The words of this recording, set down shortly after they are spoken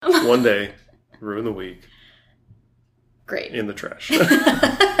One day, ruin the week. Great. In the trash. Hey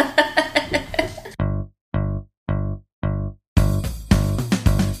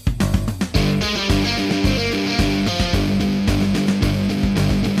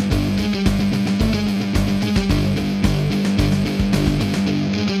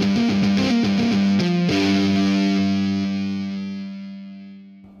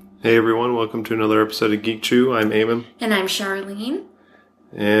everyone, welcome to another episode of Geek Chew. I'm Eamon. And I'm Charlene.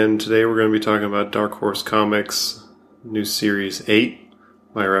 And today we're going to be talking about Dark Horse Comics' new series 8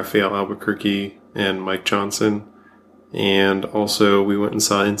 by Raphael Albuquerque and Mike Johnson. And also we went and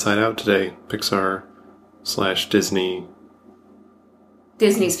saw Inside Out today, Pixar/Disney.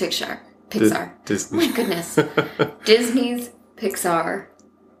 Disney's Pixar. Disney. Oh my goodness. Disney's Pixar.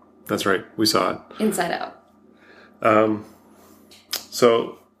 That's right, we saw it. Inside Out.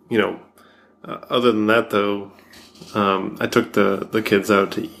 So, other than that, though, I took the kids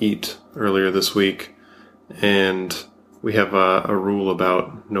out to eat earlier this week, and we have a rule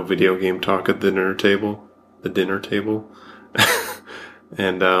about no video game talk at the dinner table.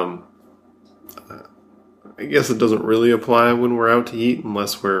 And I guess it doesn't really apply when we're out to eat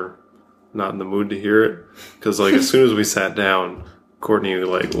unless we're not in the mood to hear it. Because, as soon as we sat down, Courtney,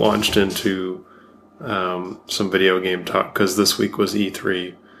 launched into some video game talk, because this week was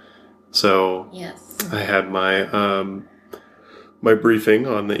E3. So yes. I had my my briefing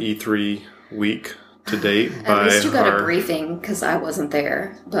on the E3 week to date. At least you got a briefing, because I wasn't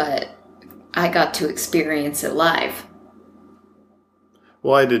there, but I got to experience it live.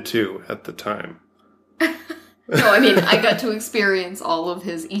 Well, I did too at the time. No, I mean, I got to experience all of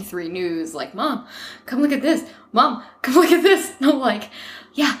his E3 news, like, Mom, come look at this. Mom, come look at this. And I'm like,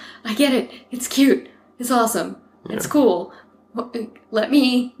 yeah, I get it. It's cute. It's awesome. Yeah. It's cool. Let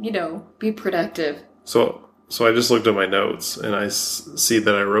me, be productive. So I just looked at my notes, and I see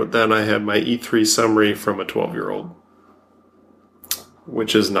that I wrote down I had my E3 summary from a 12-year-old,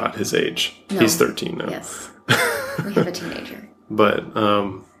 which is not his age. No. He's 13 now. Yes. We have a teenager. But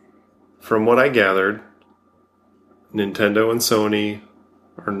from what I gathered, Nintendo and Sony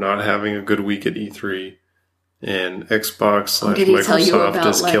are not having a good week at E3. And Xbox/Microsoft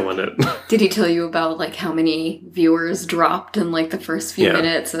is killing it. Did he tell you about how many viewers dropped in the first few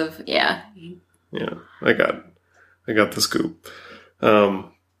minutes of Yeah, I got the scoop.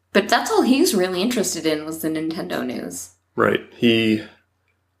 But that's all he's really interested in was the Nintendo news. Right. He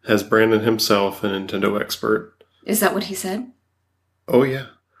has branded himself a Nintendo expert. Is that what he said? Oh yeah.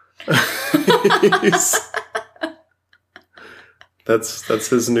 That's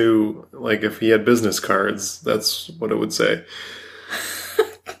his new, if he had business cards, that's what it would say.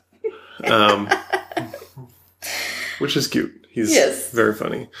 Which is cute. He's very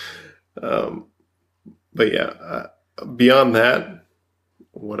funny. But yeah, beyond that,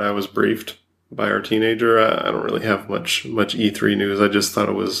 what I was briefed by our teenager, I don't really have much E3 news. I just thought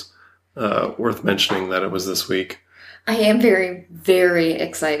it was worth mentioning that it was this week. I am very, very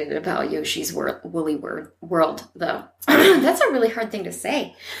excited about Yoshi's Woolly World, though. That's a really hard thing to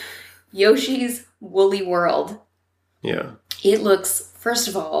say. Yoshi's Woolly World. Yeah. It looks, first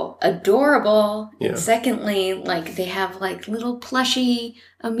of all, adorable. Yeah. And secondly, they have, little plushy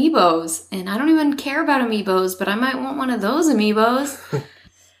amiibos. And I don't even care about amiibos, but I might want one of those amiibos.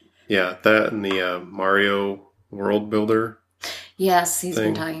 Yeah, that and the Mario World Builder. Yes, he's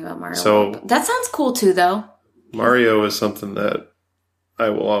been talking about Mario World. That sounds cool, too, though. Mario is something that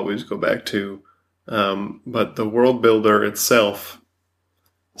I will always go back to, but the world builder itself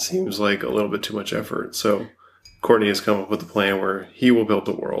seems like a little bit too much effort. So Courtney has come up with a plan where he will build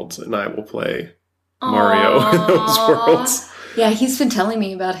the worlds and I will play Mario in those worlds. Yeah, he's been telling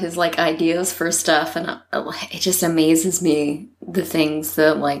me about his ideas for stuff, and it just amazes me the things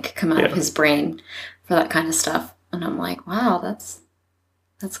that come out of his brain for that kind of stuff. And I'm like, wow, that's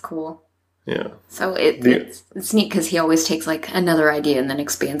cool. Yeah. So it's neat because he always takes another idea and then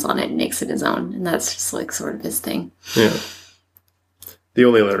expands on it and makes it his own. And that's just sort of his thing. Yeah. The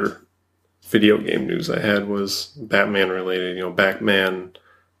only other video game news I had was Batman related, Batman,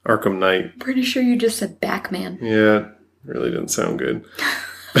 Arkham Knight. Pretty sure you just said Batman. Yeah, it really didn't sound good.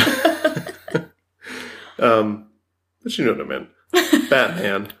 But you know what I meant.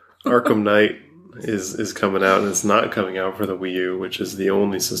 Batman, Arkham Knight is coming out, and it's not coming out for the Wii U, which is the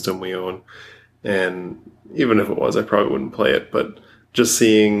only system we own. And even if it was, I probably wouldn't play it. But just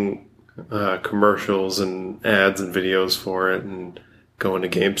seeing commercials and ads and videos for it, and going to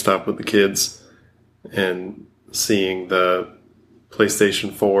GameStop with the kids, and seeing the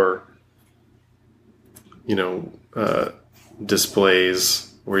PlayStation 4,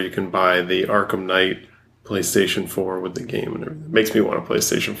 displays where you can buy the Arkham Knight PlayStation 4 with the game and everything. It makes me want a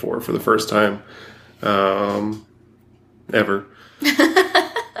PlayStation 4 for the first time ever.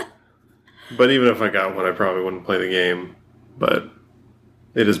 But even if I got one, I probably wouldn't play the game. But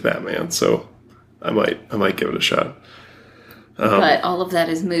it is Batman, so I might give it a shot. But all of that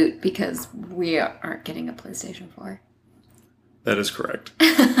is moot because we aren't getting a PlayStation 4. That is correct.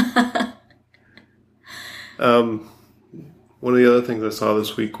 One of the other things I saw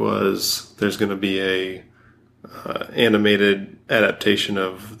this week was there's going to be a animated adaptation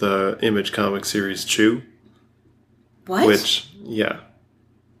of the Image comic series Chew. What? Which, yeah,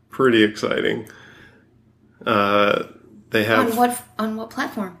 pretty exciting. They have on what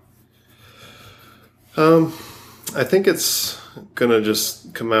platform? I think it's gonna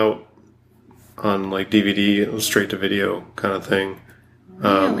just come out on like DVD, straight to video kind of thing.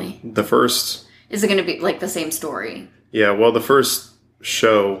 Really? The first. Is it going to be like the same story? Yeah, well, the first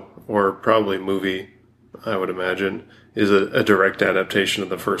show, or probably movie, I would imagine, is a direct adaptation of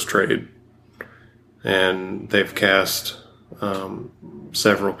the first trade. And they've cast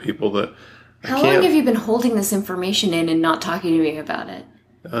several people that... How long have you been holding this information in and not talking to me about it?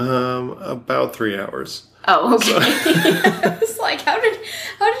 About 3 hours. Oh, okay. I was like, how did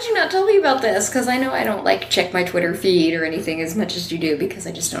you not tell me about this? Because I know I don't like check my Twitter feed or anything as much as you do because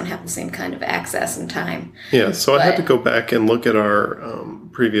I just don't have the same kind of access and time. Yeah, so I had to go back and look at our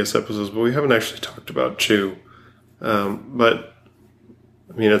previous episodes, but we haven't actually talked about Chew. But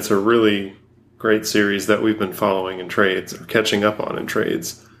I mean, it's a really great series that we've been following in trades or catching up on in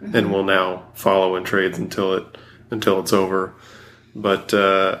trades, and will now follow in trades until it's over. But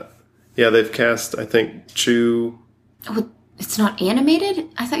yeah, they've cast, I think, Chew. Oh, it's not animated?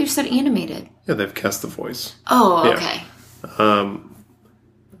 I thought you said animated. Yeah, they've cast the voice. Oh, okay. Yeah.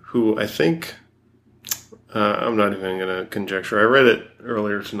 Who I think, I'm not even going to conjecture. I read it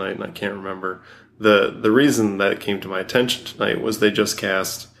earlier tonight and I can't remember. The reason that it came to my attention tonight was they just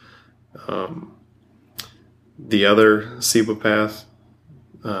cast the other Cibopath,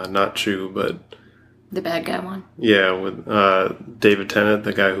 not Chew, but... The bad guy one? Yeah, with David Tennant,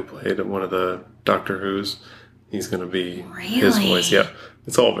 the guy who played one of the Doctor Who's. He's going to be his voice. Yeah,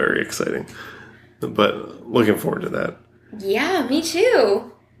 it's all very exciting. But looking forward to that. Yeah, me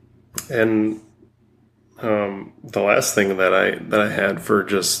too. And the last thing that I had for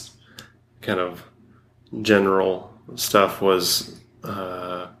just kind of general stuff was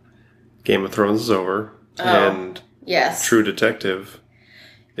Game of Thrones is over. Oh, and yes. True Detective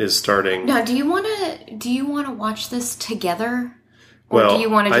is starting. Now, do you want to watch this together? Or Well, do you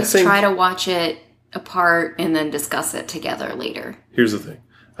want to I just think- try to watch it apart and then discuss it together later? Here's the thing.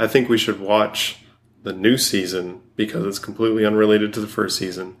 I think we should watch the new season because it's completely unrelated to the first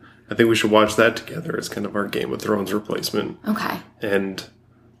season. I think we should watch that together as kind of our Game of Thrones replacement. Okay. And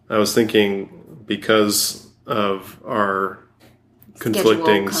I was thinking because of our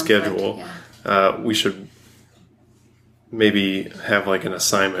conflicting schedule, we should maybe have like an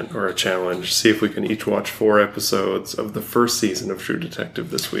assignment or a challenge. See if we can each watch 4 episodes of the first season of True Detective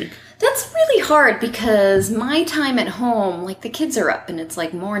this week. That's really hard because my time at home, like the kids are up and it's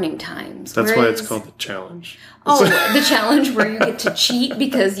like morning times. That's why it's called the challenge. Oh, the challenge where you get to cheat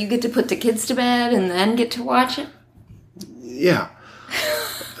because you get to put the kids to bed and then get to watch it? Yeah.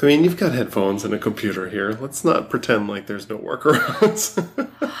 I mean, you've got headphones and a computer here. Let's not pretend like there's no workarounds.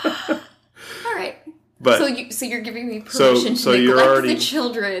 All right. But so you're giving me permission to you're neglect already- the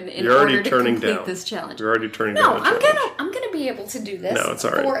children in you're already order to turning complete down. this challenge. You're already turning No, down the I'm challenge. gonna be able to do this. No, it's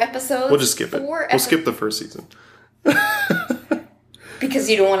all right. 4 episodes. We'll just skip it. 4 We'll skip the first season. because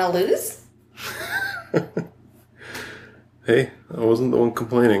you don't want to lose. Hey, I wasn't the one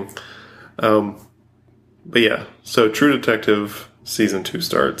complaining. But yeah, so True Detective Season 2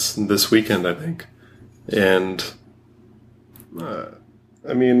 starts this weekend, I think. And,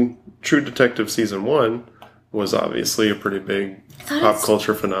 I mean, True Detective Season 1 was obviously a pretty big pop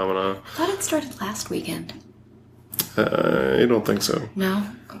culture phenomenon. I thought it started last weekend. I don't think so. No?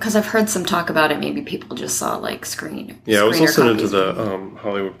 Because I've heard some talk about it. Maybe people just saw, like, screener. Yeah, I was listening to copies. the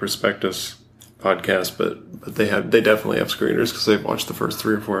Hollywood Prospectus podcast, but they definitely have screeners because they've watched the first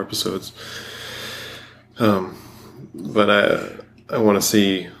 3 or 4 episodes. But I want to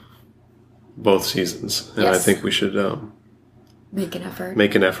see both seasons, and I Yes. think we should Make an effort.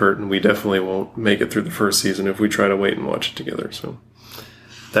 make an effort, and we definitely won't make it through the first season if we try to wait and watch it together. So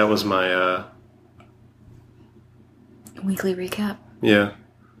that was my Weekly recap. yeah.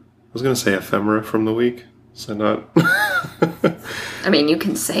 I was gonna say ephemera from the week, so not. I mean, you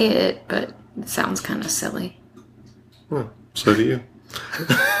can say it, but it sounds kind of silly. Well, so do you.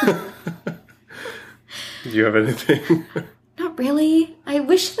 Do you have anything? Not really. I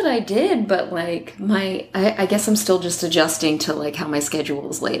wish that I did, but like I guess I'm still just adjusting to like how my schedule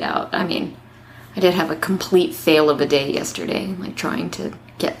is laid out. I mean, I did have a complete fail of a day yesterday, like trying to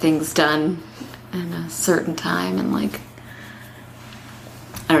get things done in a certain time, and like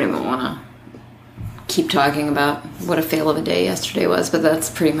I don't even want to keep talking about what a fail of a day yesterday was, but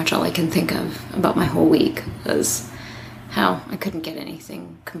that's pretty much all I can think of about my whole week, was how I couldn't get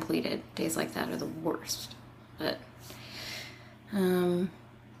anything completed. Days like that are the worst. But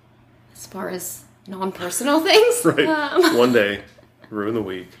as far as non-personal things, right, one day, ruin the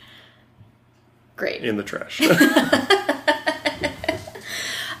week. Great. In the trash.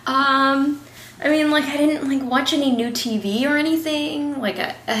 I mean, like, I didn't, like, watch any new TV or anything. Like,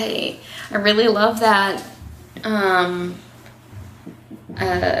 I really love that,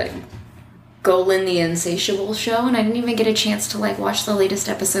 Golan the Insatiable show, and I didn't even get a chance to, like, watch the latest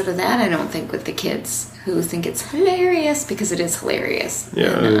episode of that, I don't think, with the kids, who think it's hilarious, because it is hilarious.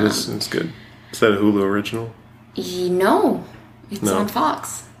 Yeah, and, it's good. Is that a Hulu original? No. It's on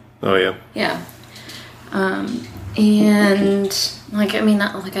Fox. Oh, yeah. Yeah. And, like, I mean,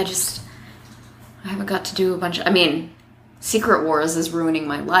 like, I haven't got to do a bunch of, I mean, Secret Wars is ruining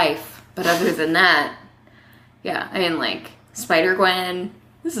my life, but other than that, yeah, I mean, like, Spider-Gwen,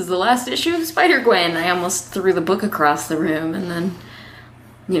 this is the last issue of Spider-Gwen. I almost threw the book across the room, and then,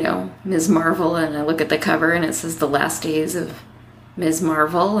 you know, Ms. Marvel, and I look at the cover, and it says The Last Days of Ms.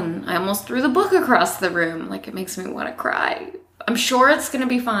 Marvel, and I almost threw the book across the room. Like, it makes me want to cry. I'm sure it's going to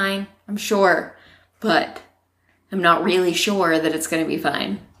be fine. I'm sure. But I'm not really sure that it's going to be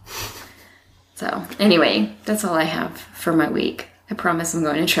fine. So, anyway, that's all I have for my week. I promise I'm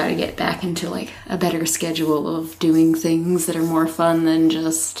going to try to get back into, like, a better schedule of doing things that are more fun than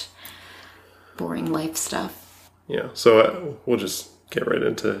just boring life stuff. Yeah, so we'll just get right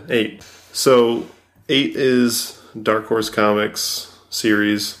into 8. So, 8 is Dark Horse Comics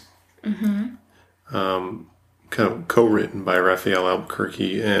series. Mm-hmm. Kind of co-written by Raphael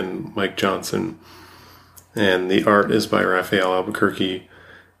Albuquerque and Mike Johnson. And the art is by Raphael Albuquerque.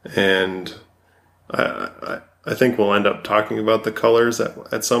 And I think we'll end up talking about the colors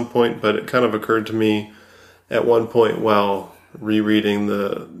at some point, but it kind of occurred to me at one point while rereading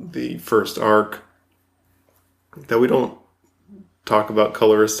the first arc that we don't talk about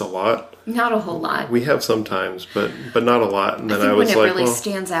colorists a lot. Not a whole lot. We have sometimes, but not a lot. And then I was when like, it really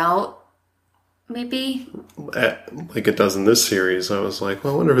stands out, maybe? Like it does in this series, I was like,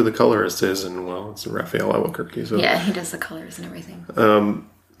 well, I wonder who the colorist is, and well, it's Raphael Albuquerque. So. Yeah, he does the colors and everything.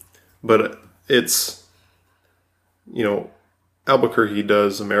 But it's, you know, Albuquerque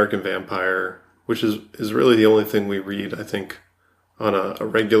does American Vampire, which is really the only thing we read, I think, on a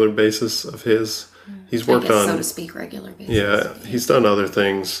regular basis of his. He's worked on, so to speak, regular basis. Yeah, he's done other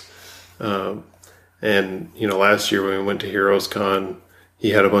things. And, you know, last year when we went to Heroes Con,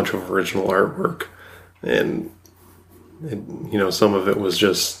 he had a bunch of original artwork. And, you know, some of it was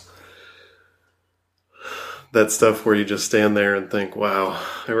just that stuff where you just stand there and think, wow,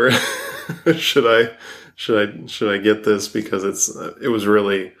 should I get this? Because it was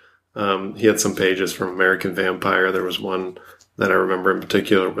really, he had some pages from American Vampire. There was one that I remember in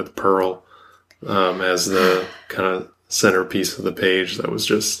particular with Pearl as the kind of centerpiece of the page. That was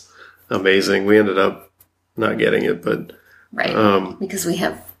just amazing. We ended up not getting it, but right, because we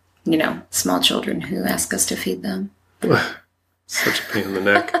have, you know, small children who ask us to feed them. Such a pain in the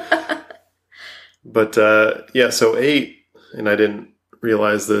neck. But yeah, so 8, and I didn't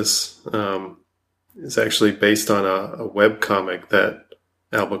realize this, is actually based on a webcomic that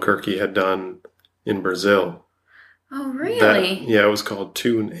Albuquerque had done in Brazil. Oh, really? Yeah, it was called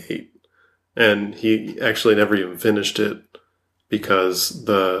Toon 8. And he actually never even finished it because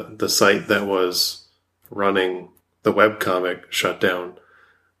the site that was running the webcomic shut down.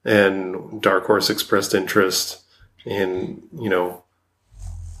 And Dark Horse expressed interest in, you know,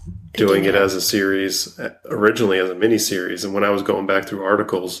 doing it as a series, originally as a mini-series. And when I was going back through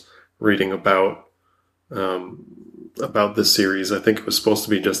articles reading about this series, I think it was supposed to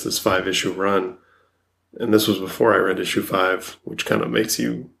be just this 5-issue run. And this was before I read issue 5, which kind of makes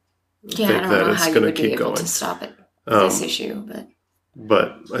you think that it's going to keep going. To stop it this issue,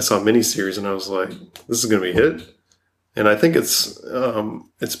 but I saw a miniseries and I was like, "This is going to be it." And I think it's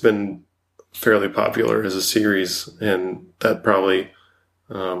been fairly popular as a series, and that probably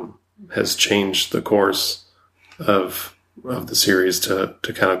has changed the course of the series to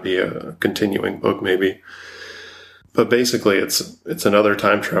kind of be a continuing book, maybe. But basically, it's another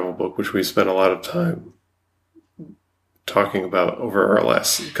time travel book, which we spent a lot of time talking about over our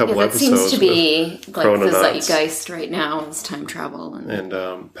last couple episodes. Seems to be like the Chrononauts zeitgeist right now is time travel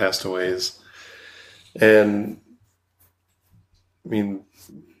and Pastaways. And I mean,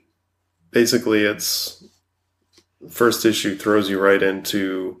 basically it's first issue throws you right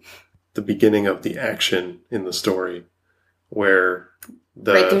into the beginning of the action in the story, where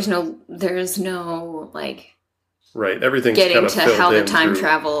right, there's no like right, everything's getting kind of to filled how the in time through,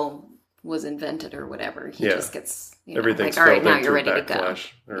 travel was invented or whatever. He just gets, everything's like, all right, filled now in you're through ready to go.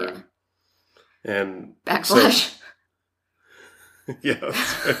 Backflash, Yeah. And Backflash. So, yeah,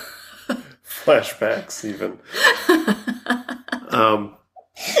 that's right. Flashbacks even. I'm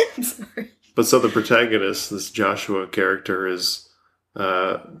sorry. But so the protagonist, this Joshua character, is,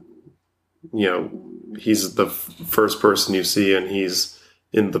 he's the first person you see, and he's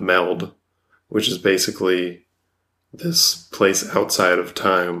in the Meld, which is basically this place outside of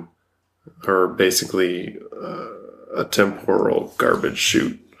time, or basically a temporal garbage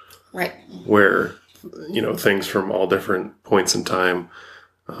chute. Right. Where, things from all different points in time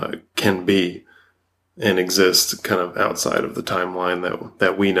can be and exist kind of outside of the timeline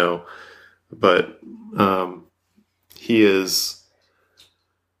that we know. But he is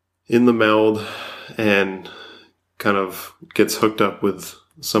in the Meld and kind of gets hooked up with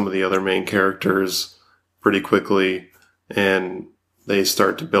some of the other main characters pretty quickly, and they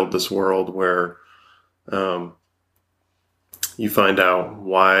start to build this world where you find out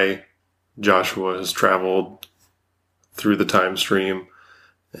why Joshua has traveled through the time stream,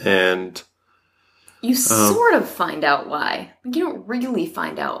 and you sort of find out why. You don't really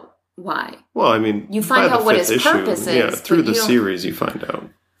find out why. Well, I mean, you find out what his purpose is. Yeah, through the series you find out.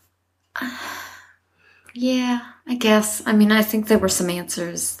 Yeah, I guess. I mean, I think there were some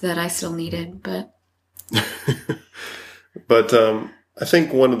answers that I still needed, but... But I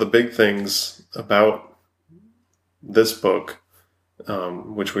think one of the big things about this book,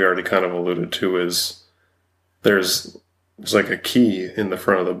 which we already kind of alluded to, is there's like a key in the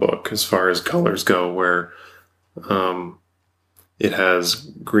front of the book as far as colors go, where it has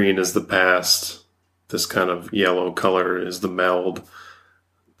green as the past, this kind of yellow color is the Meld,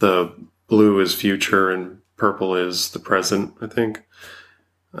 the blue is future, and purple is the present, I think.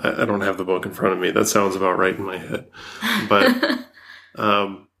 I don't have the book in front of me. That sounds about right in my head. But,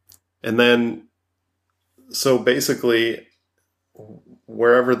 and then, so basically,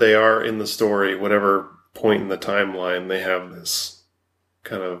 wherever they are in the story, whatever point in the timeline, they have this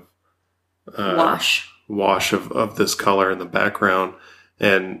kind of wash of this color in the background,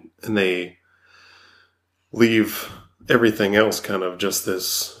 and they leave everything else kind of just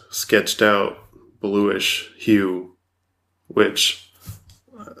this sketched out bluish hue, which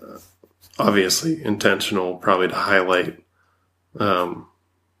obviously intentional, probably to highlight the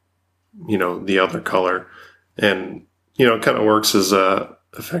other color, and it kind of works as a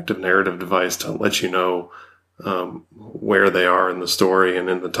effective narrative device to let you know where they are in the story and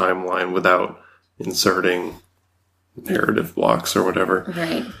in the timeline without inserting narrative blocks or whatever.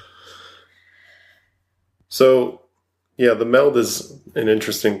 Right. So, yeah, the Meld is an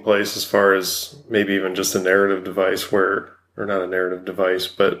interesting place as far as maybe even just a narrative device or not a narrative device,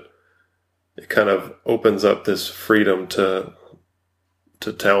 but it kind of opens up this freedom to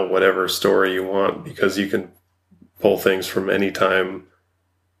tell whatever story you want, because you can pull things from any time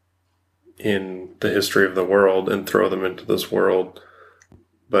in the history of the world and throw them into this world.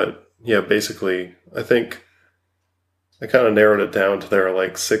 But yeah, basically, I think I kind of narrowed it down to there are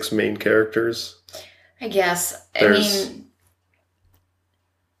like 6 main characters. I guess. I mean,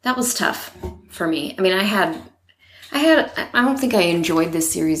 that was tough for me. I mean, I don't think I enjoyed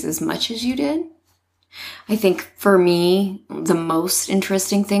this series as much as you did. I think for me, the most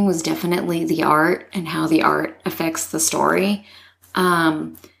interesting thing was definitely the art and how the art affects the story.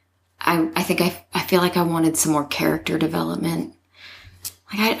 I feel like I wanted some more character development.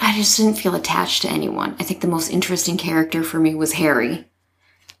 Like I just didn't feel attached to anyone. I think the most interesting character for me was Harry,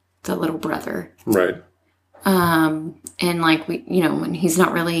 the little brother. Right. And like when he's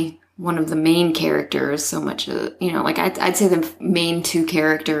not really one of the main characters so much, like I'd say the main 2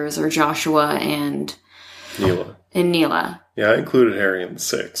 characters are Joshua and Neela. Yeah, I included Harry in the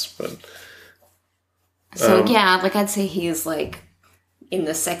 6, but so yeah, like I'd say he's like in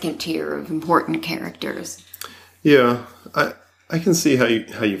the second tier of important characters. Yeah, I can see how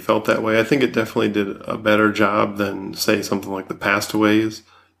you felt that way. I think it definitely did a better job than, say, something like The Pastaways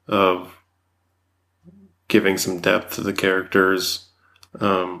of giving some depth to the characters.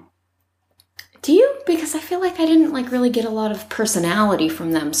 Do you? Because I feel like I didn't like really get a lot of personality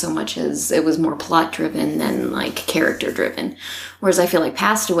from them so much as it was more plot driven than like character driven. Whereas I feel like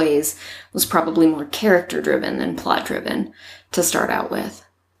Pastaways was probably more character driven than plot driven to start out with.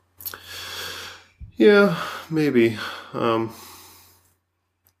 Yeah, maybe. I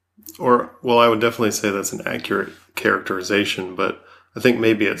would definitely say that's an accurate characterization, but I think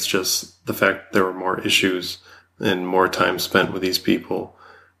maybe it's just the fact there were more issues and more time spent with these people.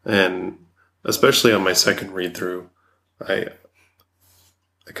 And especially on my second read through, I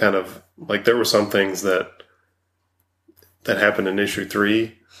kind of like, there were some things that happened in issue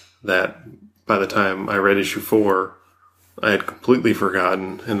 3 that by the time I read issue 4, I had completely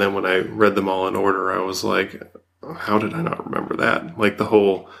forgotten. And then when I read them all in order, I was like, how did I not remember that? Like the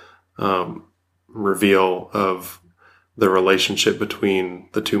whole reveal of the relationship between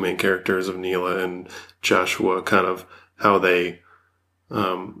the two main characters of Neela and Joshua, kind of how they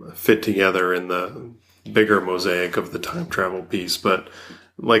fit together in the bigger mosaic of the time travel piece. But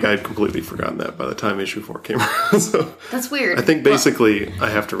like, I'd completely forgotten that by the time issue 4 came around. So that's weird. I think basically I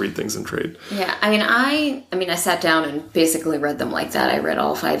have to read things in trade. Yeah, I mean, I sat down and basically read them like that. I read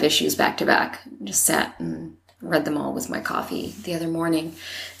all 5 issues back to back. Just sat and read them all with my coffee the other morning.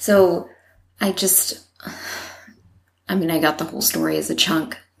 So I got the whole story as a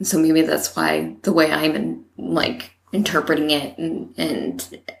chunk. And so maybe that's why the way I'm interpreting it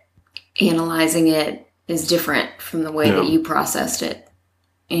and analyzing it is different from the way that you processed it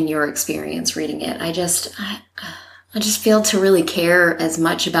in your experience reading it. I just failed to really care as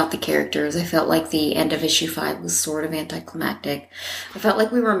much about the characters. I felt like the end of issue 5 was sort of anticlimactic. I felt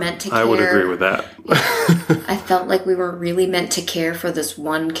like we were meant to care. I would agree with that. I felt like we were really meant to care for this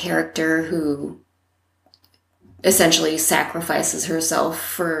one character who essentially sacrifices herself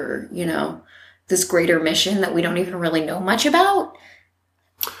for, this greater mission that we don't even really know much about.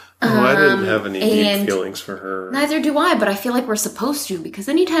 I didn't have any deep feelings for her. Neither do I, but I feel like we're supposed to, because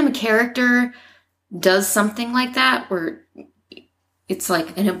anytime a character does something like that, where it's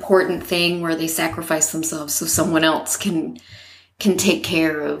like an important thing where they sacrifice themselves so someone else can take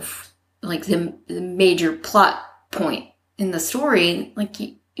care of like the major plot point in the story, like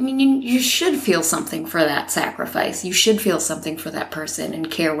you should feel something for that sacrifice. You should feel something for that person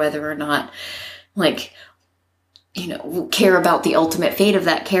and care whether or not, care about the ultimate fate of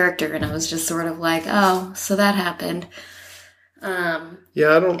that character. And I was just sort of like, oh, so that happened.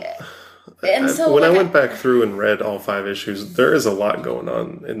 Yeah, I don't... And so when I went back through and read all 5 issues, there is a lot going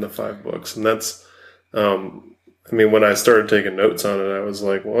on in the 5 books. And that's, when I started taking notes on it, I was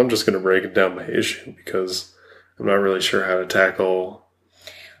like, well, I'm just going to break it down by issue because I'm not really sure how to tackle,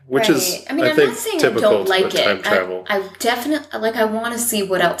 which is, I'm not saying typical I don't like it. Time travel. I definitely, I want to see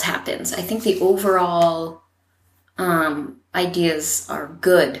what else happens. I think the overall ideas are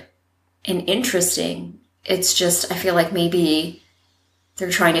good and interesting. It's just, I feel like maybe they're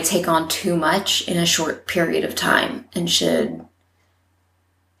trying to take on too much in a short period of time and should,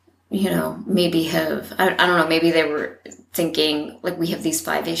 maybe have, I don't know, maybe they were thinking, like, we have these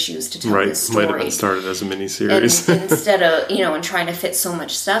 5 issues to tell this story. Might have been started as a miniseries. And instead of, and trying to fit so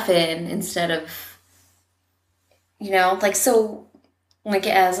much stuff in, instead of, as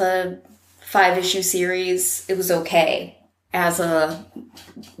a 5-issue series, it was okay. As a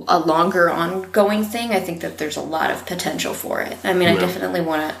longer ongoing thing, I think that there's a lot of potential for it. I definitely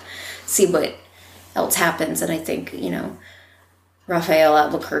want to see what else happens, and I think, Raphael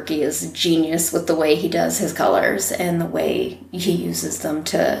Albuquerque is a genius with the way he does his colors and the way he uses them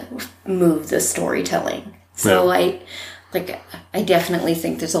to move the storytelling. So I definitely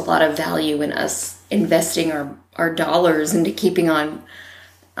think there's a lot of value in us investing our dollars into keeping on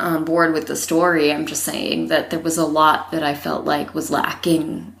board with the story. I'm just saying that there was a lot that I felt like was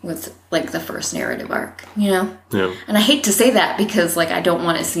lacking with the first narrative arc, And I hate to say that because I don't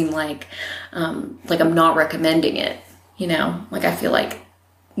want to seem like I'm not recommending it, I feel like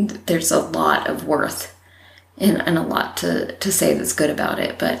there's a lot of worth and a lot to say that's good about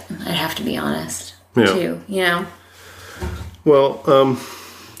it, but I'd have to be honest too, Well,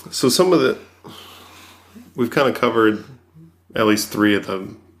 so some of we've kind of covered at least 3 of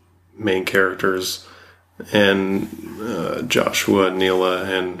the main characters, and Joshua, Neela,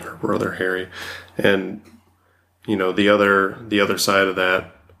 and her brother Harry, and the other side of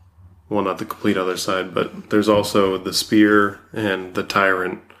that. Well, not the complete other side, but there's also the Spear and the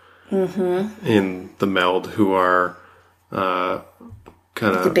Tyrant in the Meld, who are kind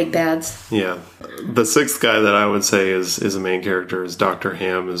of the big bads. Yeah, the 6th guy that I would say is a main character is Dr.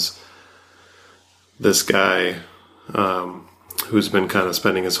 Ham, is this guy who's been kind of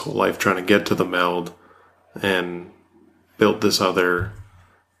spending his whole life trying to get to the Meld and built this other...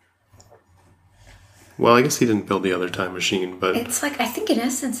 Well, I guess he didn't build the other time machine, but... It's I think in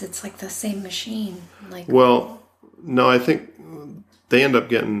essence, it's the same machine. Well, no, I think they end up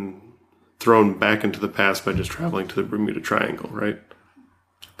getting thrown back into the past by just traveling to the Bermuda Triangle, right?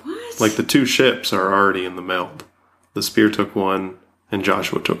 What? The 2 ships are already in the Meld. The Spear took one, and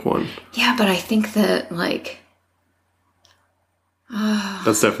Joshua took one. Yeah, but I think that,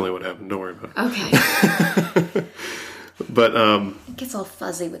 That's definitely what happened. Don't worry about it. Okay. But It gets all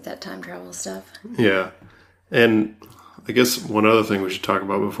fuzzy with that time travel stuff. yeah, and I guess one other thing we should talk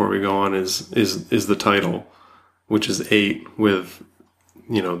about before we go on is the title, which is 8 with,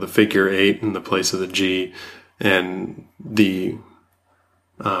 the figure 8 in the place of the G, and the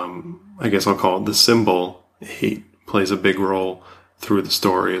I guess I'll call it the symbol 8 plays a big role through the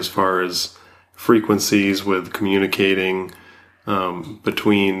story as far as frequencies with communicating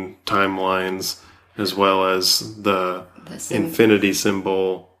between timelines, as well as the infinity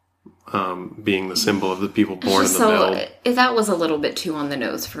symbol being the symbol of the people born in the meld. That was a little bit too on the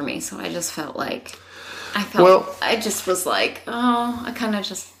nose for me, so I just felt like I just was like, oh, I kind of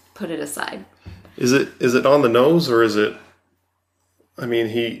just put it aside. Is it on the nose, or is it? I mean,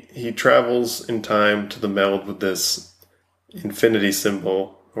 he travels in time to the meld with this infinity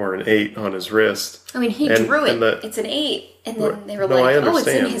symbol or an 8 on his wrist. I mean, he drew it. It's an 8. And then they were like, oh, it's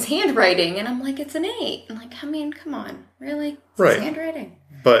in his handwriting. And I'm like, it's an 8. I'm like, I mean, come on. Really? It's his handwriting.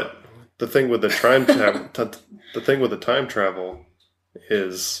 But the thing with the time travel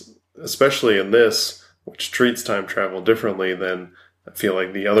is, especially in this, which treats time travel differently than I feel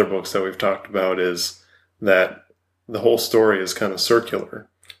like the other books that we've talked about, is that the whole story is kind of circular.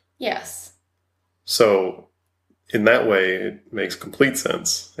 Yes. So in that way, it makes complete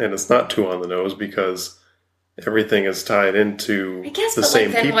sense. And it's not too on the nose because everything is tied into the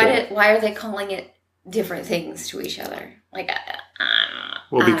same people. Why are they calling it different things to each other?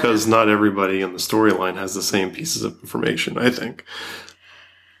 Well, because not everybody in the storyline has the same pieces of information, I think.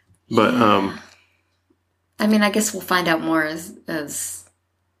 But, I mean, I guess we'll find out more as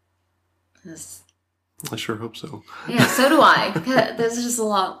I sure hope so. Yeah, so do I. There's just a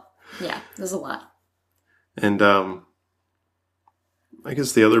lot. Yeah, there's a lot. And I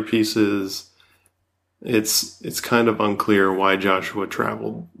guess the other piece is it's kind of unclear why Joshua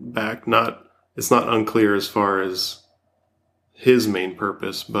traveled back. It's not unclear as far as his main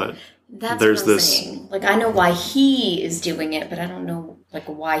purpose, but there's this saying. I know why he is doing it, but I don't know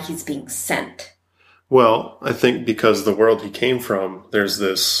why he's being sent. Well, I think because the world he came from, there's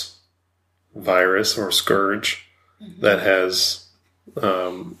this virus or scourge that has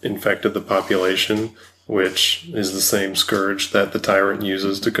infected the population, which is the same scourge that the tyrant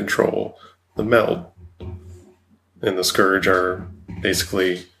uses to control the meld. And the scourge are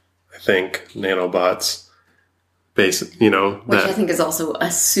basically, I think, nanobots. Which I think is also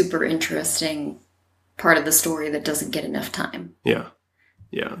a super interesting part of the story that doesn't get enough time. Yeah.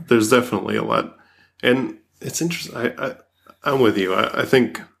 Yeah, there's definitely a lot. And it's interesting. I'm with you. I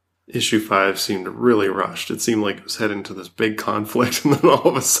think issue 5 seemed really rushed. It seemed like it was heading to this big conflict, and then all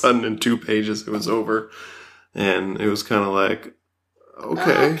of a sudden in 2 pages it was over. And it was kind of like,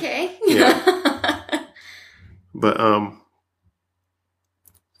 okay. Okay. Yeah. But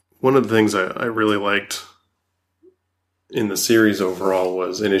one of the things I really liked in the series overall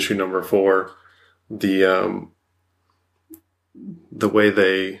was in issue number 4, the way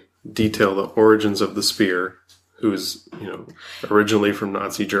they detail the origins of the spear, who's originally from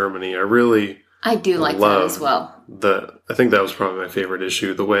Nazi Germany. I do like that as well. I think that was probably my favorite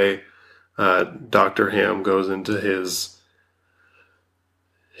issue. The way Dr. Ham goes into his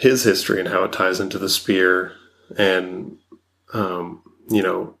history and how it ties into the spear, and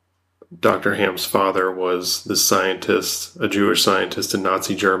Dr. Ham's father was this scientist, a Jewish scientist in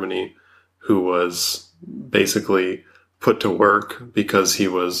Nazi Germany, who was basically put to work because he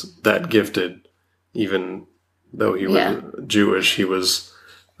was that gifted. Even though he was Jewish, he was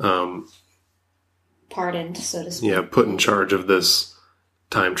pardoned, so to speak. Yeah, put in charge of this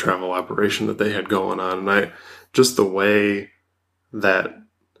time travel operation that they had going on. And just the way that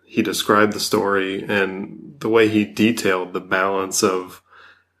he described the story and the way he detailed the balance of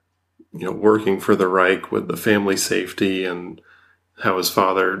working for the Reich with the family safety, and how his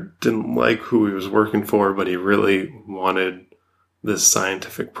father didn't like who he was working for, but he really wanted this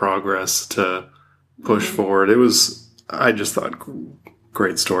scientific progress to push forward. I just thought,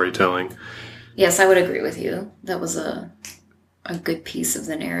 great storytelling. Yes, I would agree with you. That was a good piece of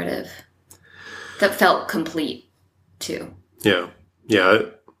the narrative that felt complete too. Yeah.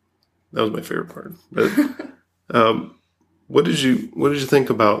 That was my favorite part. But, what did you think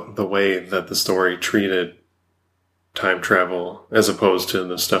about the way that the story treated time travel as opposed to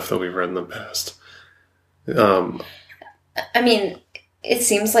the stuff that we've read in the past? I mean, it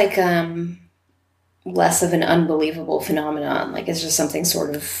seems like less of an unbelievable phenomenon. It's just something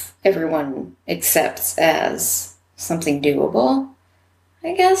sort of everyone accepts as something doable,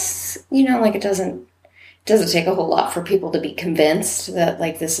 I guess. It doesn't take a whole lot for people to be convinced that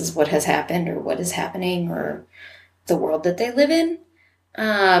this is what has happened or what is happening, or the world that they live in.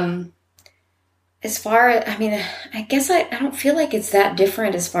 As far as, I mean, I guess I don't feel like it's that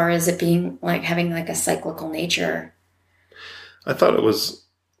different as far as it being like having like a cyclical nature. I thought it was,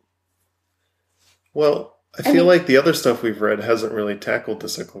 well, I feel like the other stuff we've read hasn't really tackled the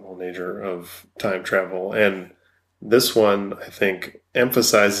cyclical nature of time travel. And this one, I think,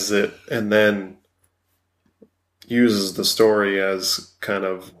 emphasizes it and then uses the story as kind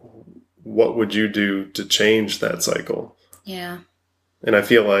of what would you do to change that cycle? Yeah. And I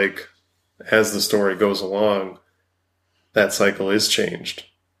feel like as the story goes along, that cycle is changed.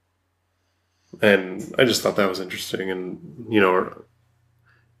 And I just thought that was interesting and, you know,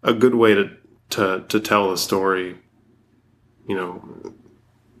 a good way to tell the story, you know,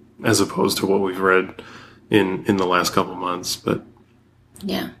 as opposed to what we've read in the last couple months. But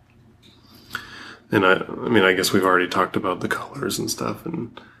yeah. And I mean, I guess we've already talked about the colors and stuff,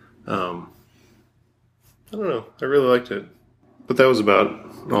 and I don't know. I really liked it, but that was about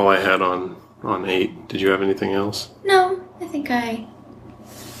all I had on 8. Did you have anything else? No, I think I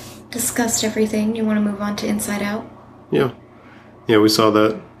discussed everything. You want to move on to Inside Out? Yeah, we saw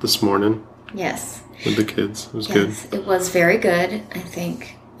that this morning. Yes, with the kids. It was good. It was very good. I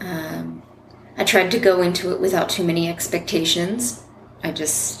think I tried to go into it without too many expectations.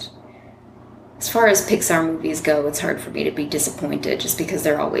 As far as Pixar movies go, it's hard for me to be disappointed just because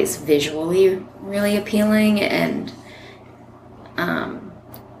they're always visually really appealing and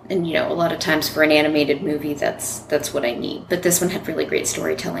you know, a lot of times for an animated movie, that's what I need. But this one had really great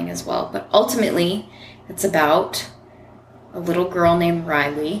storytelling as well. But ultimately, it's about a little girl named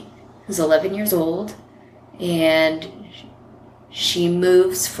Riley who's 11 years old, and she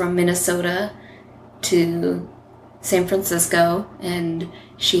moves from Minnesota to San Francisco, and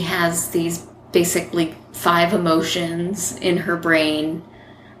she has these basically 5 emotions in her brain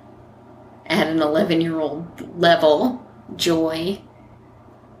at an 11-year-old level: joy,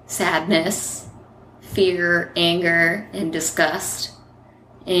 sadness, fear, anger, and disgust.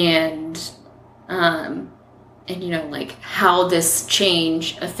 And you know, like how this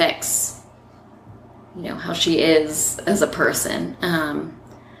change affects, you know, how she is as a person.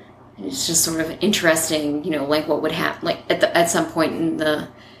 It's just sort of interesting, you know, like what would happen, like at some point in the,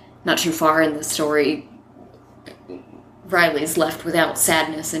 not too far in the story, Riley's left without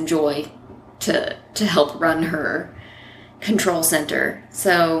sadness and joy to help run her control center.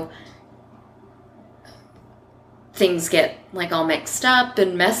 So things get like all mixed up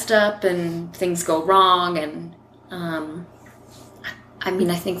and messed up and things go wrong. And I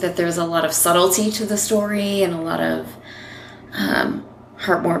mean, I think that there's a lot of subtlety to the story and a lot of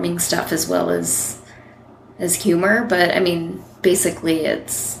heartwarming stuff as well as humor. But I mean, basically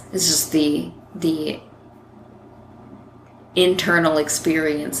it's just the internal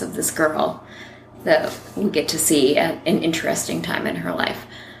experience of this girl that we get to see at an interesting time in her life.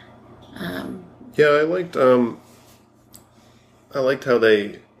 Yeah, I liked how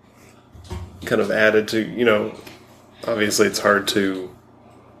they kind of added to, you know, obviously it's hard to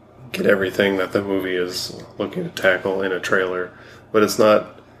get everything that the movie is looking to tackle in a trailer, but it's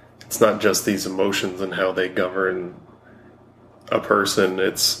not just these emotions and how they govern a person.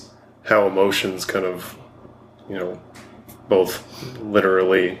 It's how emotions kind of, you know, both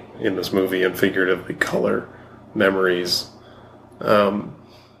literally in this movie and figuratively color memories. Oh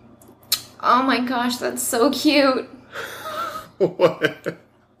my gosh, that's so cute. What?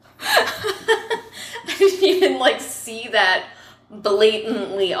 I didn't even like see that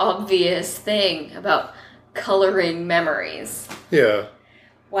blatantly obvious thing about coloring memories. Yeah.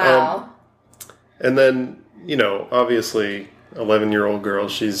 Wow. And then, you know, obviously 11-year-old girl,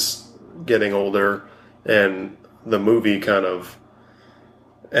 she's getting older, and the movie kind of,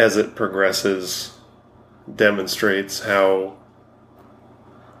 as it progresses, demonstrates how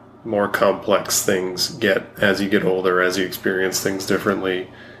more complex things get as you get older, as you experience things differently,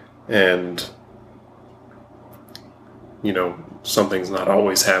 and, you know, something's not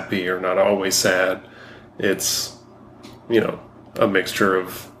always happy or not always sad. It's, you know, a mixture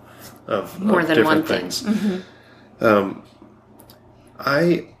of more than different one things. thing. Mm-hmm.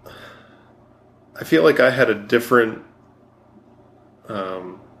 I feel like I had a different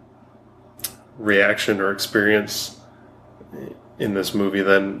reaction or experience in this movie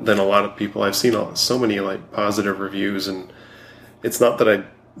than a lot of people. I've seen so many like positive reviews, and it's not that I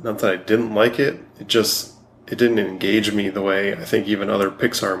didn't like it. It didn't engage me the way I think even other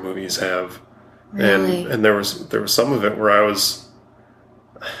Pixar movies have. Really? And there was some of it where I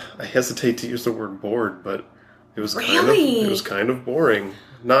hesitate to use the word bored, but it was really? kind of boring.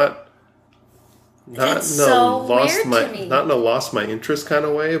 Not That's so lost weird to me. not in a lost my interest kind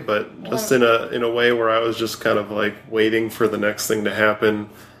of way, but just in a way where I was just kind of like waiting for the next thing to happen.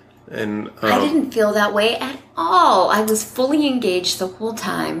 And I didn't feel that way at all. I was fully engaged the whole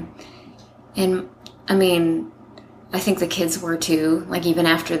time. And I mean, I think the kids were too. Like even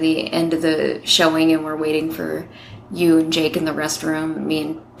after the end of the showing and we're waiting for you and Jake in the restroom, me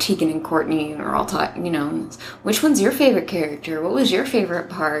and Tegan and Courtney are all talking, you know, which one's your favorite character? What was your favorite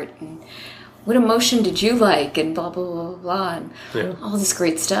part? And what emotion did you like? And blah, blah, blah, blah. And all this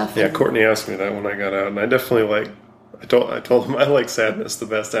great stuff. Yeah, Courtney asked me that when I got out. And I definitely I told him I like Sadness the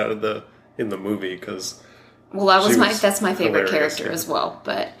best out of in the movie because... Well, that's my favorite character as well.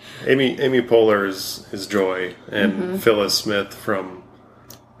 But Amy Poehler is Joy, and Phyllis Smith from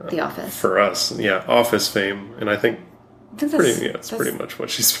The Office. For us, Office fame, and I think that's pretty much what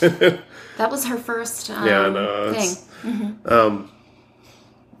she's been in. That was her first thing.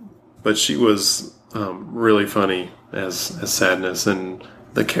 But she was really funny as Sadness, and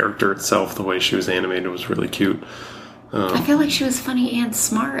the character itself, the way she was animated, was really cute. I feel like she was funny and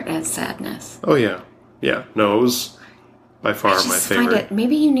smart as Sadness. Oh yeah. Yeah, no, it was by far my favorite.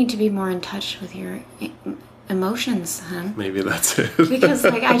 Maybe you need to be more in touch with your emotions, hon. Maybe that's it. Because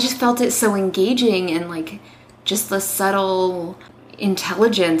I just felt it so engaging and just the subtle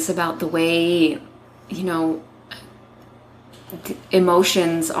intelligence about the way, you know,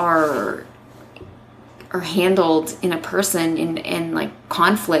 emotions are handled in a person and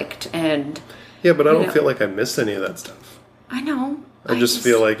conflict and... Yeah, but I don't feel like I missed any of that stuff. I know. I just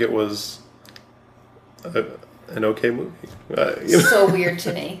feel like it was... an okay movie. So weird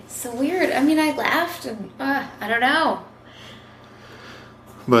to me. So weird. I mean, I laughed and I don't know.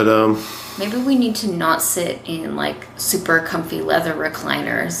 But maybe we need to not sit in super comfy leather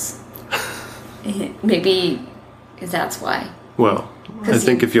recliners. Maybe that's why. Well, I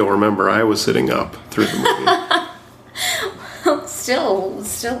think if you'll remember, I was sitting up through the movie. still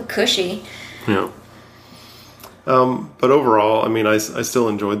cushy. Yeah. But overall, I mean, I still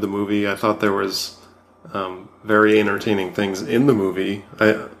enjoyed the movie. I thought there was very entertaining things in the movie.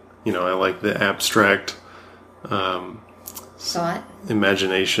 I like the abstract thought,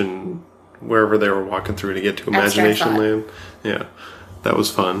 imagination, wherever they were walking through to get to Imagination Land. Yeah, that was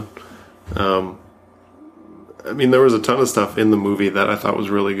fun. I mean, there was a ton of stuff in the movie that I thought was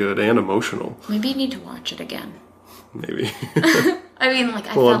really good and emotional. Maybe you need to watch it again. Maybe. I mean,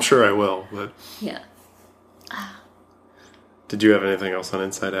 I'm sure I will, but... Yeah. Did you have anything else on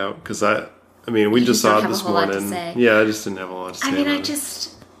Inside Out? Because we just saw it this morning. Yeah, I just didn't have a lot to say. I mean,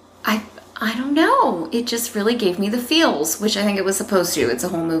 I don't know. It just really gave me the feels, which I think it was supposed to. It's a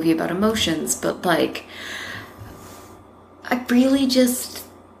whole movie about emotions, but I really just...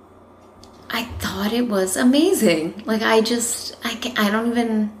 I thought it was amazing. I don't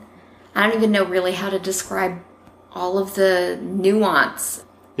even know really how to describe all of the nuance.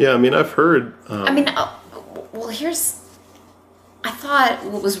 Yeah, I mean, I've heard... I thought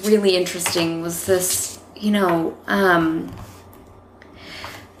what was really interesting was this, the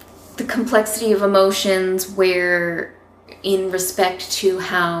complexity of emotions where in respect to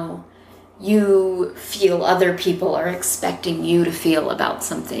how you feel other people are expecting you to feel about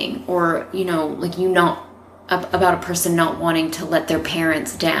something, or, about a person not wanting to let their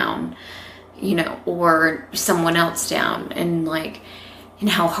parents down, or someone else down, and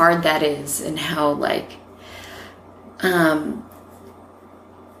how hard that is, and how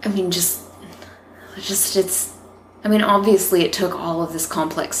obviously it took all of this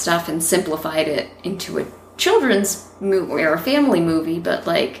complex stuff and simplified it into a children's movie or a family movie, but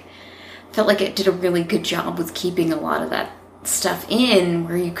felt like it did a really good job with keeping a lot of that stuff in,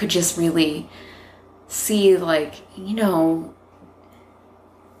 where you could just really see that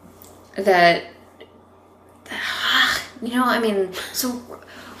so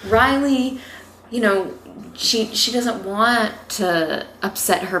Riley, she doesn't want to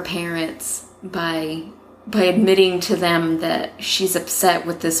upset her parents by admitting to them that she's upset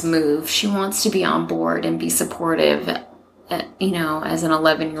with this move. She wants to be on board and be supportive, as an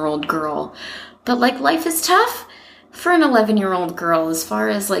 11-year-old girl. But life is tough for an 11-year-old girl as far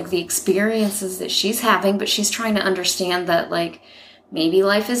as the experiences that she's having, but she's trying to understand that maybe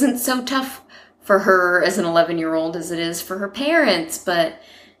life isn't so tough for her as an 11-year-old as it is for her parents, but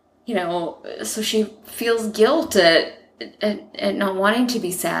so she feels guilt at not wanting to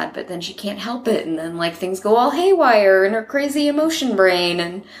be sad, but then she can't help it, and then things go all haywire in her crazy emotion brain,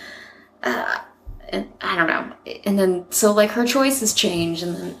 and I don't know, and then so her choices change,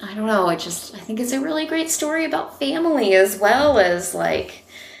 and then I don't know, I think it's a really great story about family as well as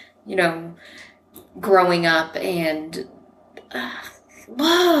growing up, and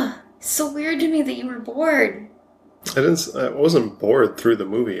It's so weird to me that you were bored. I wasn't bored through the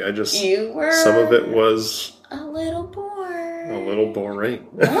movie. You were. Some of it was a little bored. A little boring.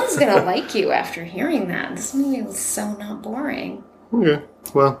 No one's gonna like you after hearing that. This movie was so not boring. Okay,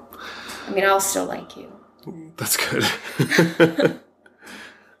 well. I mean, I'll still like you. That's good.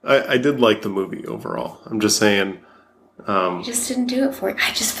 I did like the movie overall. I'm just saying. I just didn't do it for you.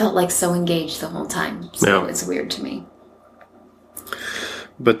 I just felt like so engaged the whole time. So it's weird to me.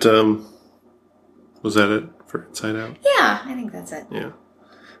 But, was that it for Inside Out? Yeah, I think that's it. Yeah.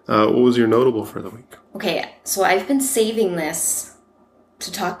 What was your notable for the week? Okay, so I've been saving this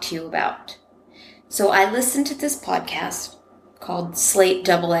to talk to you about. So I listened to this podcast called Slate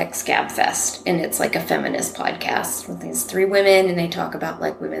XX Gabfest, and it's like a feminist podcast with these 3 women, and they talk about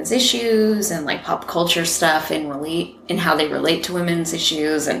like women's issues and like pop culture stuff and how they relate to women's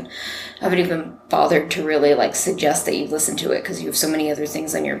issues. And I haven't even bothered to really like suggest that you listen to it because you have so many other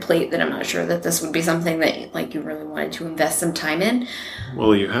things on your plate that I'm not sure that this would be something that like you really wanted to invest some time in.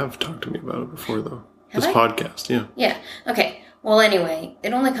 Well, you have talked to me about it before, though. Have this I? Podcast, yeah. Yeah. Okay. Well, anyway,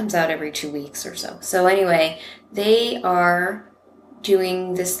 it only comes out every 2 weeks or so. So anyway, they are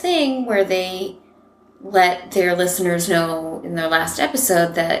doing this thing where they let their listeners know in their last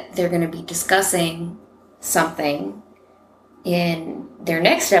episode that they're going to be discussing something in their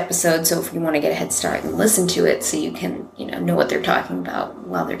next episode. So if you want to get a head start and listen to it so you can, know what they're talking about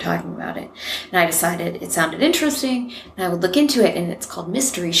while they're talking about it. And I decided it sounded interesting and I would look into it, and it's called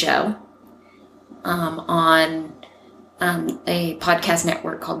Mystery Show on a podcast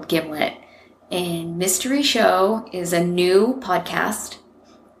network called Gimlet. And Mystery Show is a new podcast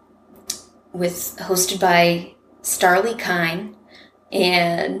hosted by Starlee Kine.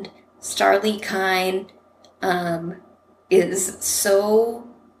 And Starlee Kine is so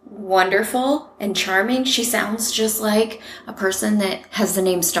wonderful and charming. She sounds just like a person that has the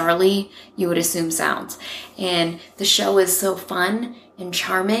name Starlee you would assume sounds. And the show is so fun and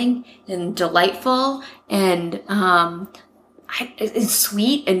charming and delightful and it's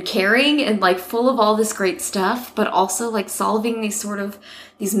sweet and caring and like full of all this great stuff, but also like solving these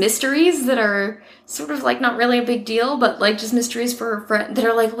mysteries that are sort of like not really a big deal, but like just mysteries for a friend that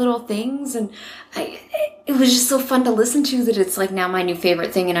are like little things. And it was just so fun to listen to that it's like now my new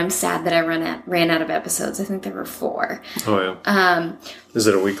favorite thing. And I'm sad that I ran out of episodes. I think there were 4. Oh yeah. Is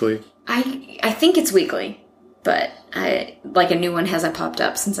it a weekly? I think it's weekly. But like a new one hasn't popped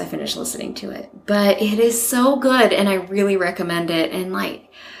up since I finished listening to it. But it is so good, and I really recommend it. And like,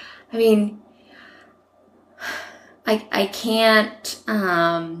 I mean, I can't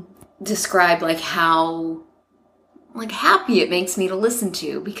describe like how like happy it makes me to listen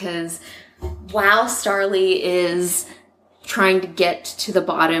to, because while Starlee is trying to get to the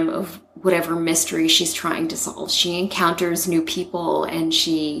bottom of whatever mystery she's trying to solve, she encounters new people and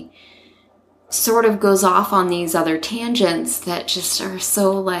she sort of goes off on these other tangents that just are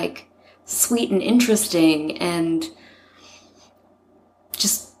so like sweet and interesting, and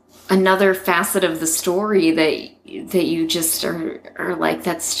just another facet of the story that you just are like,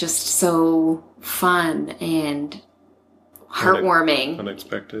 that's just so fun and heartwarming,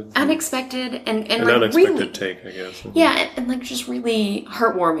 unexpected and an like unexpected really, take, I guess. Yeah, and like just really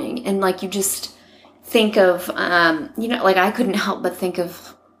heartwarming, and like you just think of like I couldn't help but think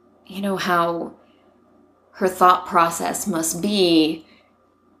of how her thought process must be.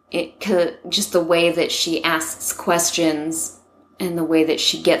 Just the way that she asks questions and the way that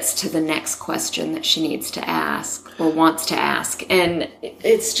she gets to the next question that she needs to ask or wants to ask. And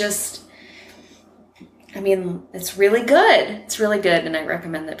it's just, I mean, it's really good. It's really good, and I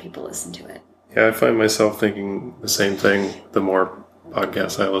recommend that people listen to it. Yeah, I find myself thinking the same thing the more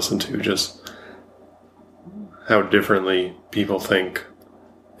podcasts I listen to, just how differently people think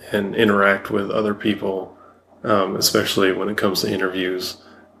and interact with other people, especially when it comes to interviews,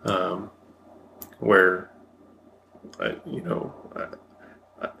 where,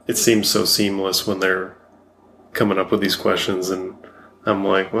 it seems so seamless when they're coming up with these questions, and I'm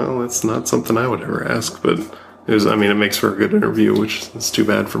like, well, it's not something I would ever ask, but it makes for a good interview, which is too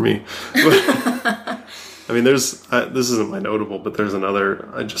bad for me. But, I mean, this isn't my notable, but there's another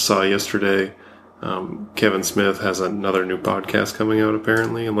I just saw yesterday. Kevin Smith has another new podcast coming out,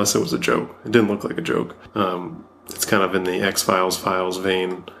 apparently, unless it was a joke. It didn't look like a joke. It's kind of in the X-Files files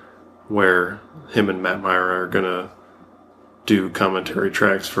vein, where him and Matt Myra are going to do commentary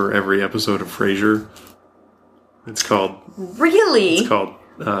tracks for every episode of Frasier. It's called... Really? It's called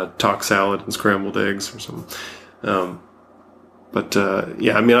Talk Salad and Scrambled Eggs or something.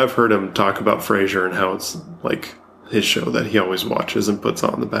 I've heard him talk about Frasier and how it's like his show that he always watches and puts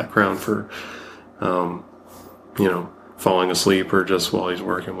on in the background for falling asleep or just while he's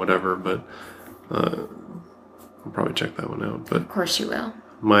working, whatever. But I'll probably check that one out. But Of course you will.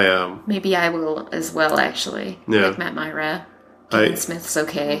 my Maybe I will as well, actually. Yeah. Like Matt Myra. Kevin Smith's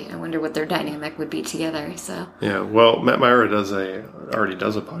okay. I wonder what their dynamic would be together. So. Yeah, well, Matt Myra already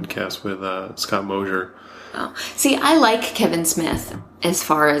does a podcast with Scott Mosier. Oh. See, I like Kevin Smith as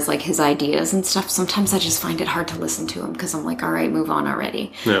far as like his ideas and stuff. Sometimes I just find it hard to listen to him because I'm like, all right, move on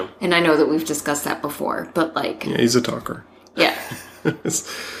already. Yeah. And I know that we've discussed that before, but like... Yeah, he's a talker. Yeah.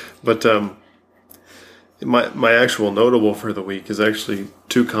 But my actual notable for the week is actually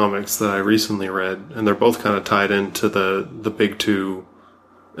 2 comics that I recently read, and they're both kind of tied into the big 2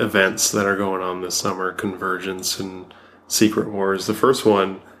 events that are going on this summer, Convergence and Secret Wars. The first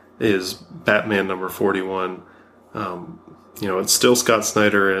one is Batman number 41. It's still Scott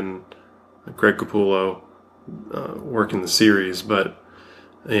Snyder and Greg Capullo working the series, but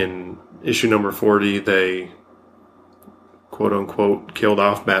in issue number 40, they quote-unquote killed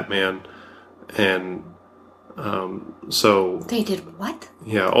off Batman, and so They did what?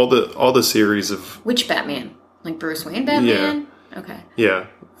 yeah, all the series of Which Batman? Like Bruce Wayne Batman? Yeah. Okay. yeah,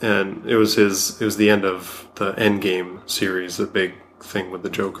 and it was the end of the Endgame series, the big thing with the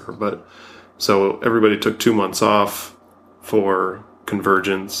Joker. But so everybody took 2 months off for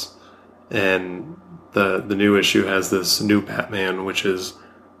Convergence, and the new issue has this new Batman, which is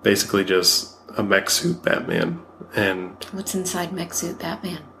basically just a mech suit Batman, and What's inside Mech Suit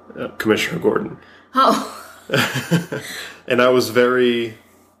Batman? Commissioner Gordon. Oh. And I was very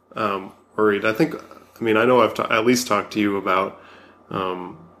worried. I know I've at least talked to you about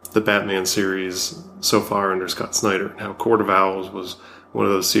the Batman series so far under Scott Snyder, and how Court of Owls was one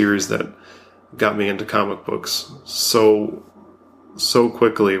of those series that got me into comic books so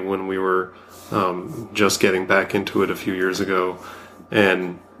quickly when we were just getting back into it a few years ago.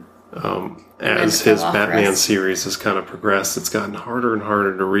 And as his Batman series has kind of progressed, it's gotten harder and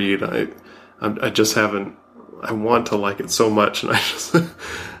harder to read. I just haven't. I want to like it so much, and I just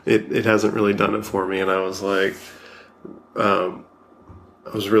it hasn't really done it for me. And I was like, I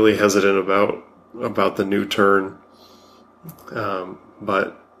was really hesitant about the new turn.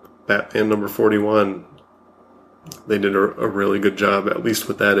 But Batman number 41, they did a really good job, at least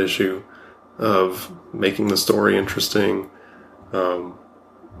with that issue, of making the story interesting.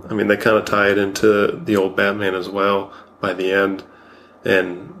 They kind of tie it into the old Batman as well by the end,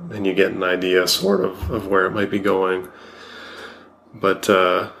 and you get an idea sort of where it might be going. But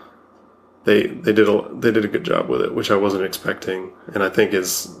they did a good job with it, which I wasn't expecting, and I think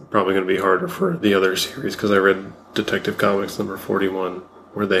is probably going to be harder for the other series, because I read Detective Comics number 41,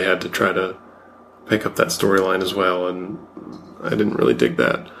 where they had to try to pick up that storyline as well, and I didn't really dig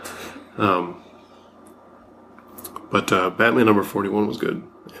that. But Batman number 41 was good.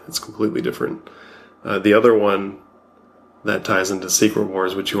 It's completely different. The other one that ties into Secret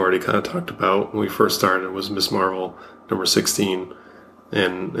Wars, which you already kind of talked about when we first started, was Miss Marvel number 16.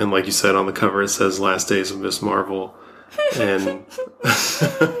 And like you said, on the cover it says Last Days of Miss Marvel. And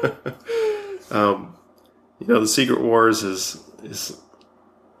the Secret Wars is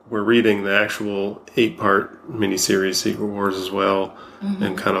we're reading the actual 8-part miniseries Secret Wars as well,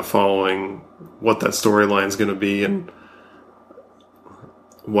 and kind of following what that storyline is going to be. And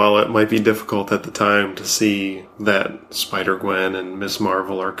while it might be difficult at the time to see that Spider-Gwen and Miss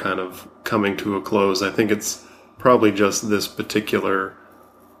Marvel are kind of coming to a close, I think it's probably just this particular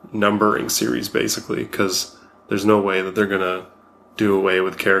numbering series, basically, because there's no way that they're going to do away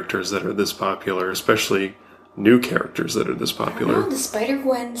with characters that are this popular, especially new characters that are this popular. The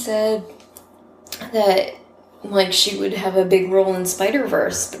Spider-Gwen said that she would have a big role in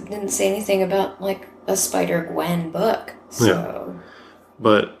Spider-Verse, but didn't say anything about a Spider-Gwen book. So. Yeah.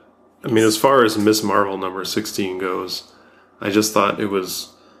 But as far as Miss Marvel number 16 goes, I just thought it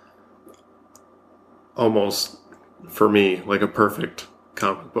was almost, for me, like a perfect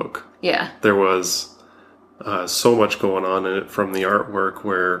comic book. Yeah. There was so much going on in it, from the artwork,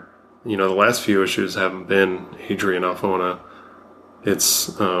 where the last few issues haven't been Adrian Alfona. It's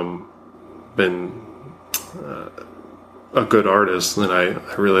been a good artist, and I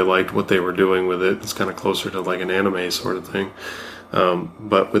really liked what they were doing with it. It's kind of closer to like an anime sort of thing.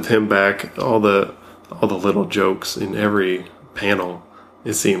 But with him back, all the little jokes in every panel,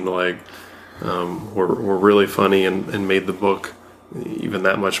 it seemed like were really funny and made the book even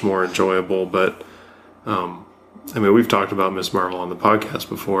that much more enjoyable. But we've talked about Miss Marvel on the podcast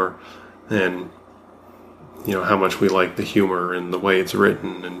before, and how much we like the humor and the way it's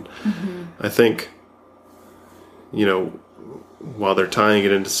written. And I think while they're tying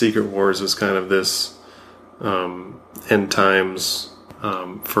it into Secret Wars as kind of this end times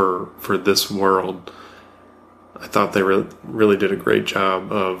for this world, I thought they really did a great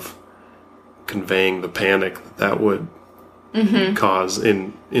job of conveying the panic that would cause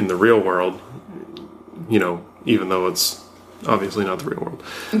in the real world, even though it's obviously not the real world.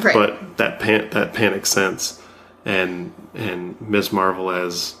 Right. But that panic sense and Miss Marvel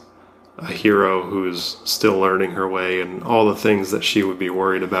as a hero who's still learning her way and all the things that she would be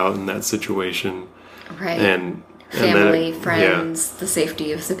worried about in that situation. Right. And family, friends, the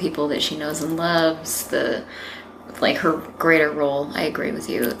safety of the people that she knows and loves, her greater role. I agree with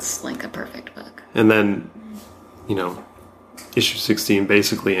you. It's like a perfect book. And then, issue 16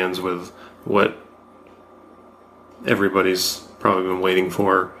 basically ends with what everybody's probably been waiting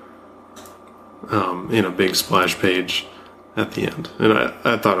for in a big splash page at the end. And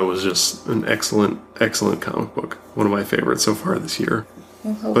I thought it was just an excellent, excellent comic book. One of my favorites so far this year.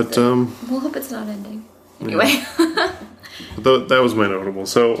 We'll hope it's not ending. Anyway. Yeah. That was my notable.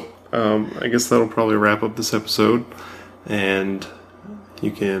 So I guess that'll probably wrap up this episode. And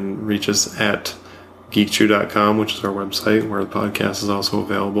you can reach us at geekchew.com, which is our website where the podcast is also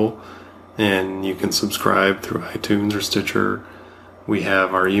available. And you can subscribe through iTunes or Stitcher. We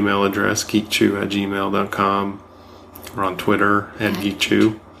have our email address, geekchew@gmail.com. We're on Twitter at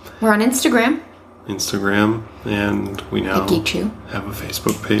geekchew. We're on Instagram, and we now have a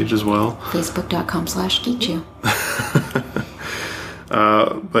Facebook page as well. Facebook.com/geekchew.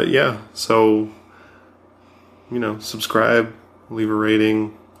 But yeah, so, subscribe, leave a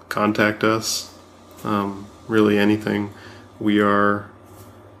rating, contact us, really anything. We are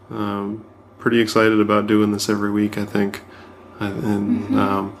pretty excited about doing this every week, I think.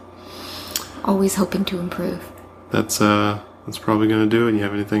 And always hoping to improve. That's probably going to do it. You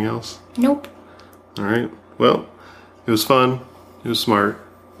have anything else? Nope. All right. Well, it was fun. It was smart.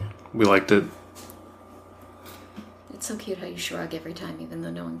 We liked it. It's so cute how you shrug every time, even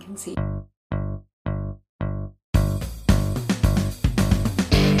though no one can see.